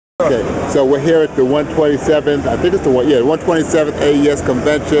Okay, so we're here at the 127th, I think it's the 127th AES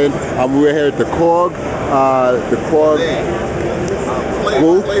convention. We're here at the Korg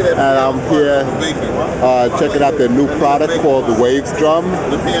booth, and I'm here checking out their new product called the Wavedrum.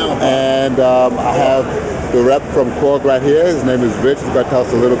 And I have the rep from Korg right here. His name is Rich. He's going to tell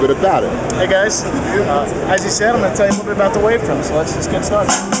us a little bit about it. Hey guys, as you said, I'm going to tell you a little bit about the Wavedrum, so let's just get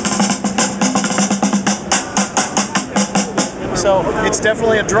started. So it's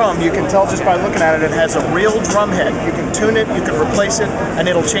definitely a drum. You can tell just by looking at it, it has a real drum head. You can tune it, you can replace it, and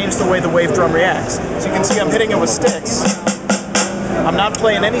it'll change the way the Wavedrum reacts. So you can see I'm hitting it with sticks. I'm not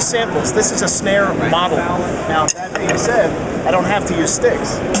playing any samples. This is a snare model. Now, that being said, I don't have to use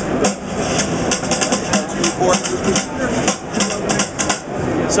sticks.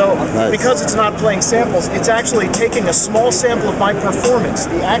 So, because it's not playing samples, it's actually taking a small sample of my performance,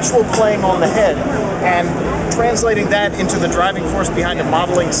 the actual playing on the head, and translating that into the driving force behind a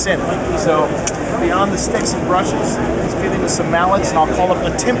modeling synth. So, beyond the sticks and brushes, it's fitting with some mallets, and I'll call it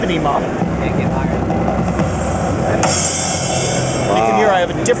a timpani model. You can hear I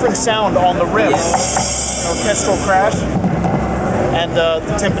have a different sound on the riff, an orchestral crash, and the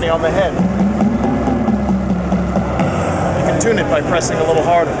timpani on the head. You can tune it by pressing a little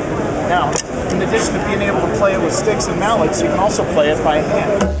harder. Now, in addition to being able to play it with sticks and mallets, you can also play it by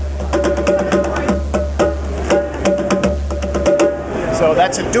hand. So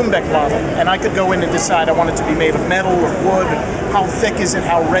that's a Dumbek model, and I could go in and decide I want it to be made of metal or wood, how thick is it,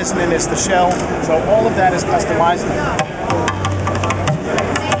 how resonant is the shell, so all of that is customizable.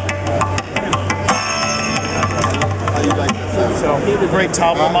 So great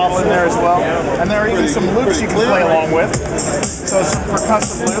toggle model in there as well, and there are even some loops you can play along with. So some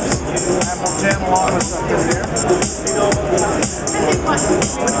percussive loops, and we'll jam along with something here.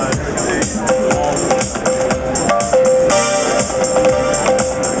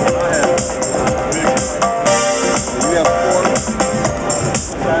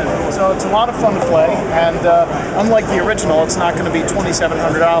 So it's a lot of fun to play, and unlike the original, it's not going to be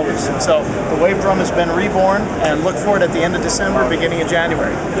 $2,700. So the Wavedrum has been reborn, and look for it at the end of December, beginning of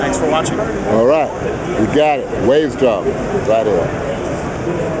January. Thanks for watching. All right, we got it. Wavedrum, right here.